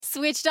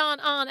Switched on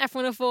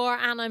F104,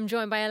 and I'm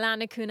joined by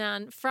Alanna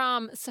Cunnane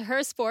from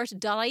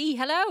Hersport.ie.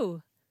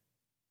 Hello.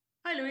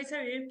 Hi Louise, how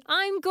are you?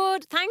 I'm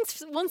good.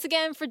 Thanks once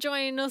again for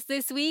joining us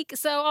this week.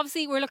 So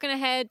obviously we're looking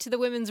ahead to the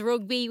women's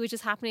rugby, which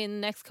is happening in the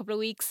next couple of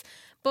weeks.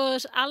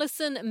 But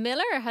Alison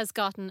Miller has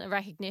gotten a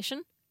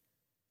recognition.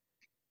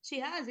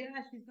 She has, yeah.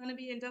 She's going to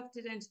be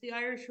inducted into the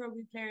Irish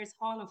Rugby Players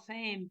Hall of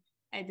Fame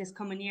this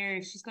coming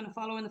year. She's going to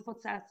follow in the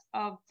footsteps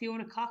of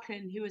Fiona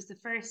Coughlin, who was the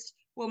first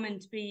woman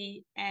to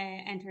be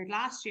entered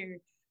last year.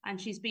 And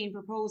she's been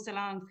proposed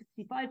along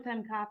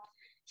 65-time capped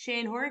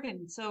Shane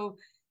Horgan. So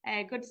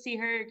good to see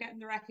her getting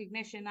the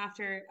recognition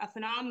after a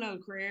phenomenal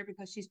career,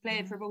 because she's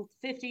played for both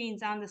the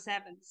 15s and the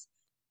 7s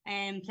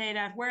and played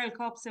at World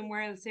Cups and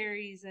World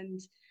Series and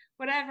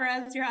whatever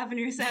else you're having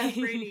yourself,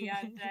 really.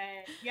 And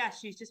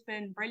she's just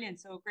been brilliant.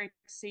 So great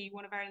to see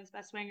one of Ireland's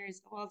best wingers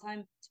of all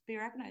time to be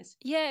recognised.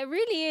 Yeah, it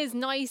really is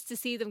nice to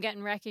see them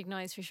getting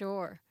recognised, for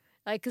sure.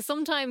 Like, because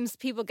sometimes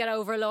people get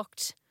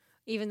overlooked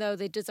even though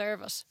they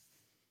deserve it.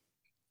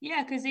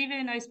 Yeah, because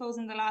even, I suppose,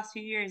 in the last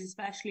few years,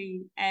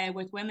 especially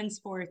with women's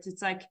sports,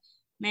 it's like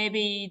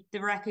maybe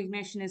the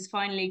recognition is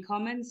finally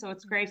coming. So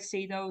it's great to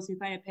see those who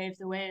kind of paved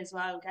the way as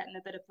well getting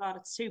a bit of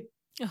plaudits too.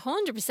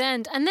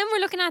 100%. And then we're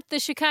looking at the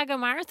Chicago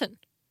Marathon.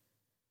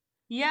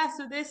 Yeah,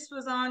 so this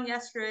was on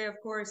yesterday, of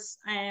course.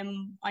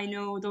 I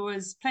know there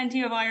was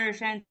plenty of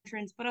Irish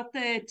entrants, but up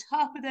the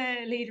top of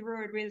the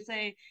leaderboard, we'll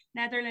say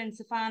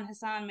Netherlands' Safan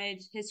Hassan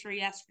made history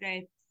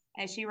yesterday.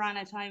 She ran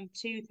a time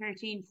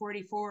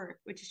 2:13:44,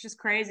 which is just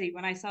crazy.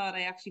 When I saw it,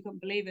 I actually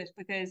couldn't believe it,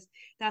 because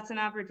that's an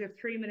average of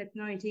 3 minutes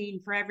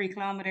 19 for every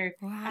kilometre.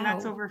 Wow. And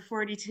that's over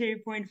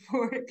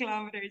 42.4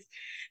 kilometres.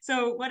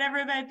 So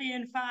whatever about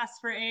being fast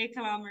for a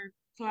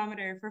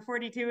kilometre, for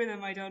 42 of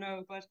them, I don't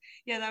know. But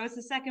yeah, that was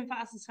the second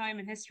fastest time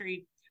in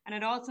history. And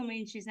it also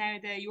means she's now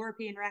the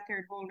European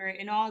record holder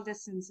in all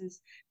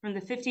distances from the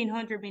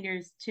 1500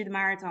 metres to the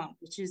marathon,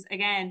 which is,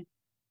 again,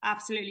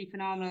 absolutely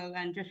phenomenal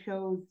and just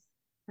shows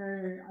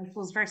her, I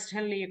suppose,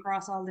 versatility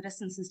across all the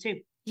distances too.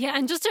 Yeah,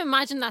 and just to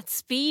imagine that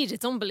speed,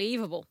 it's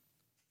unbelievable.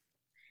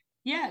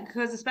 Yeah,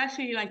 because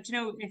especially, like,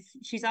 if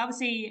she's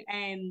obviously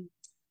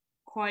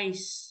quite,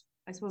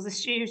 I suppose,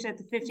 astute at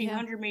the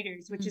 1500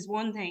 metres, which is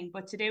one thing,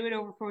 but to do it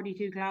over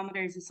 42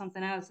 kilometres is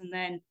something else. And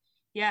then,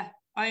 yeah,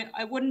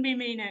 I wouldn't be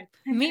me now.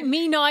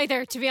 me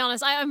neither, to be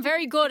honest. I'm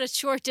very good at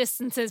short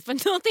distances,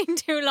 but nothing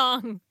too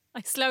long.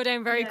 I slow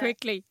down very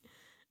quickly.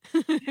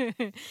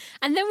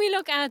 And then we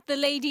look at the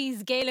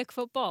ladies' Gaelic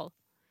football.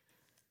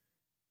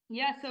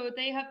 Yeah, so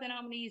they have the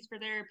nominees for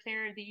their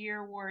Player of the Year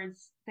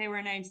awards. They were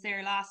announced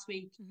there last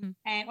week.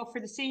 Up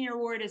for the senior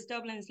award is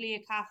Dublin's Leah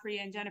Caffrey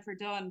and Jennifer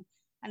Dunn,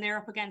 and they're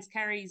up against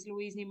Kerry's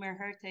Louise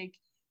Niemeyer-Hertig,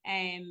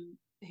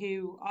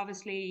 who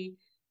obviously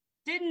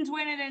didn't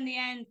win it in the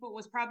end, but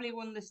was probably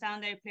one of the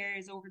standout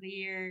players over the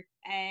year.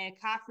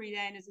 Caffrey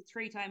then is a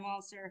 3-time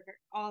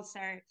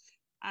All-Star,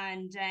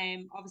 and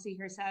obviously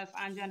herself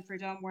and Jennifer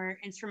Dunn were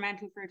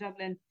instrumental for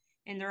Dublin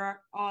in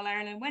their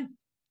All-Ireland win.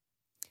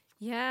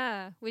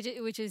 Yeah, which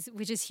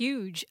is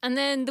huge. And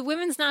then the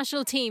women's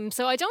national team.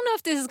 So I don't know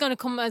if this is going to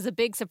come as a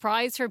big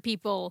surprise for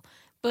people,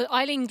 but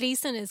Eileen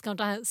Gleeson is going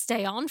to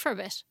stay on for a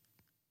bit.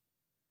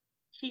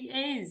 She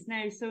is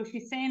now, so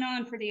she's staying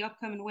on for the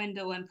upcoming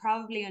window and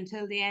probably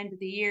until the end of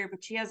the year,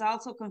 but she has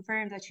also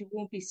confirmed that she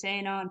won't be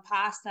staying on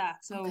past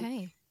that. So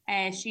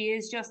she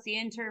is just the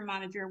interim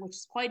manager, which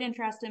is quite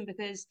interesting,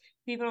 because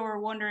people were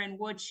wondering,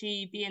 would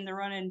she be in the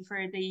running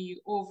for the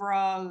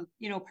overall,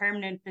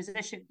 permanent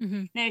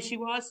position? Now, she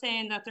was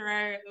saying that there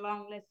are a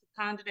long list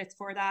of candidates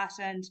for that,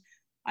 and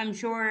I'm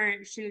sure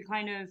she'll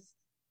kind of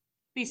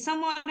be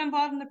somewhat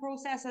involved in the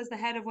process as the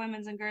head of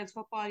women's and girls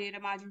football. You'd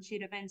imagine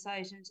she'd have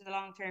insight into the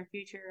long-term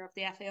future of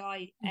the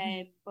FAI.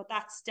 But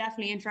that's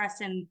definitely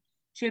interesting.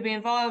 She'll be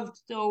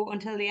involved, though,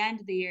 until the end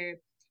of the year.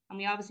 And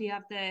we obviously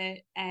have the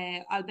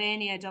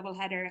Albania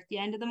doubleheader at the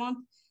end of the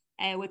month,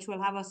 which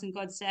will have us in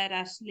good stead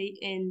at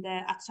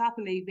the top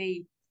of League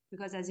B,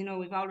 because, as you know,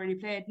 we've already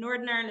played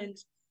Northern Ireland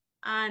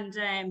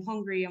and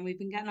Hungary, and we've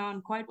been getting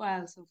on quite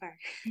well so far.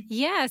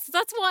 Yes,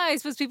 that's why I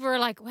suppose people were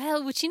like,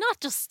 well, would she not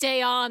just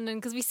stay on?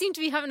 And because we seem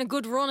to be having a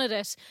good run at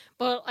it,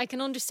 but I can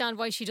understand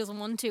why she doesn't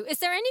want to. Is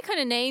there any kind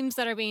of names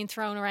that are being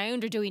thrown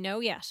around, or do we know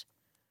yet?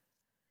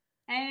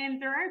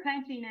 There are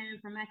plenty now,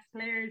 from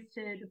ex-players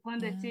to the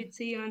pundits you'd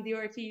see on the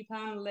RT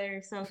panel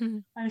there. So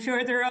I'm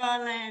sure they're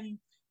all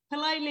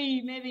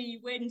politely maybe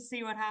waiting to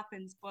see what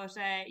happens. But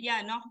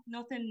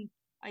nothing,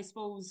 I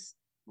suppose,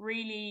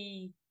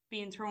 really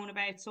being thrown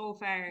about so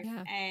far,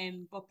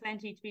 but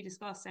plenty to be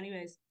discussed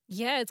anyways.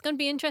 Yeah, it's going to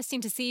be interesting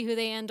to see who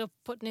they end up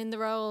putting in the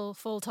role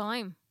full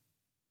time.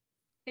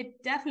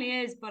 It definitely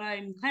is, but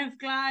I'm kind of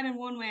glad in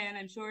one way, and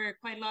I'm sure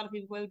quite a lot of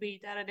people will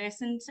be, that it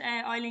isn't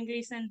Eileen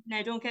Gleeson.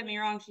 Now, don't get me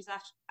wrong, she's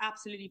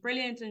absolutely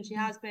brilliant, and she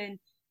has been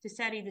to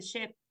steady the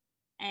ship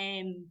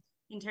in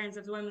terms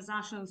of the women's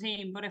national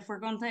team. But if we're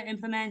going to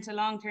implement a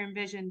long-term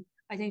vision,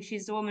 I think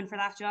she's the woman for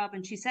that job.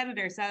 And she said it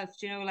herself,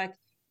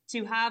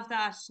 to have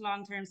that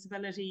long-term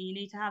stability, you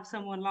need to have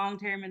someone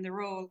long-term in the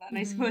role. And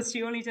I suppose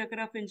she only took it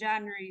up in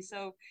January.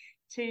 So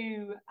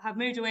to have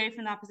moved away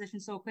from that position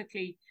so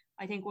quickly,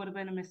 I think would have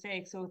been a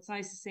mistake. So it's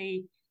nice to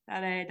see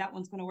that that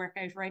one's going to work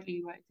out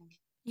rightly, I think.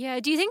 Yeah,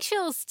 do you think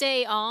she'll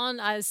stay on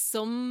as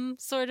some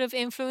sort of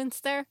influence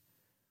there?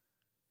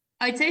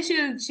 I'd say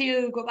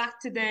she'll go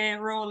back to the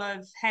role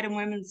of head of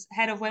women's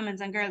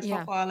and girls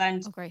football.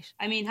 And great.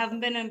 I mean, having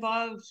been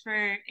involved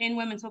in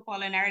women's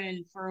football in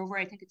Ireland for over,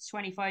 I think it's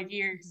 25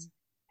 years.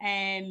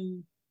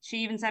 She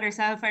even said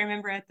herself, I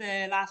remember at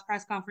the last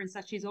press conference,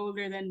 that she's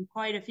older than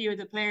quite a few of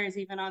the players,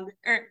 even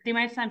the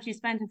amount of time she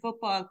spent in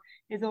football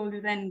is older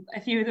than a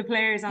few of the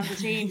players on the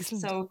team.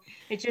 So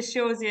it just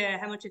shows you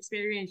how much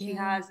experience she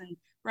has, and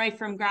right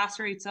from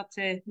grassroots up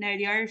to now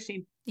the Irish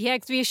team. Yeah,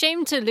 it'd be a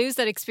shame to lose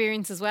that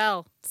experience as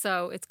well.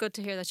 So it's good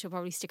to hear that she'll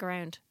probably stick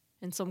around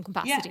in some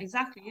capacity. Yeah,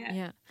 exactly.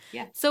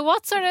 Yeah. So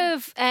what sort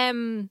of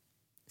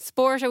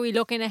sport are we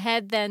looking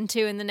ahead then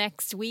to in the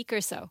next week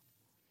or so?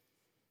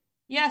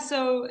 Yeah,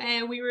 so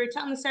we were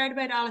chatting at the start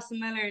about Alison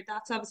Miller.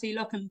 That's obviously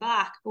looking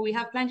back, but we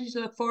have plenty to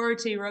look forward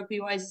to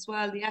rugby-wise as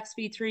well. The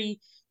XV3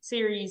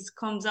 series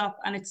comes up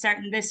and it's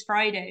starting this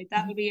Friday.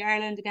 That will be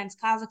Ireland against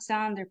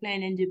Kazakhstan. They're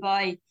playing in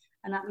Dubai,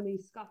 and that will be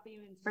Scott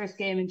Beeman's first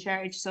game in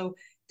charge. So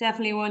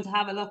definitely one to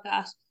have a look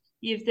at.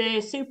 You have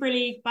the Super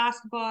League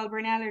basketball.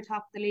 Brunel are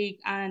top of the league,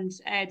 and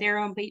they're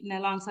unbeaten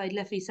alongside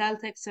Liffey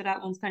Celtic. So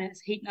that one's kind of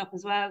heating up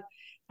as well.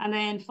 And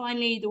then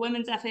finally, the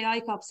Women's FAI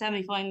Cup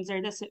semi-finals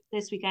are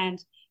this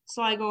weekend.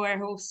 Sligo are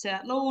hosts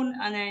at Lone,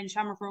 and then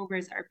Shamrock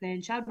Rovers are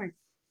playing Shelburne.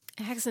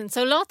 Excellent.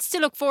 So lots to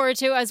look forward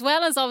to, as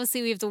well as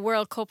obviously we have the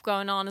World Cup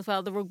going on as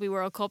well, the Rugby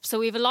World Cup. So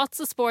we have lots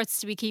of sports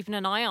to be keeping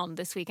an eye on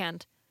this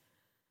weekend.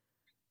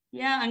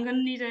 Yeah, I'm going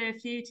to need a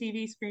few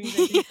TV screens,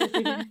 I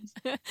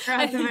think,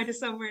 grab them out of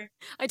somewhere.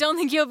 I don't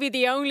think you'll be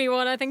the only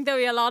one. I think there'll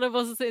be a lot of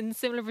us in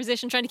similar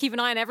position trying to keep an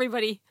eye on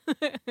everybody.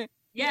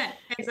 Yeah,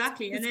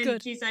 exactly. And then,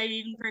 geez, I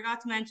even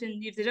forgot to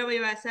mention you have the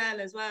WSL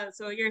as well.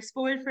 So you're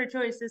spoiled for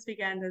choice this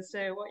weekend as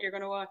to what you're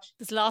going to watch.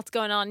 There's lots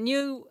going on.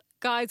 New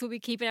guys will be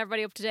keeping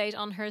everybody up to date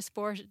on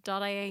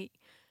Hersport.ie.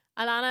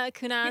 Alanna,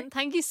 Cunnane,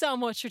 thank you so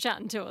much for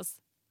chatting to us.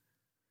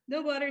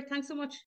 No bother. Thanks so much.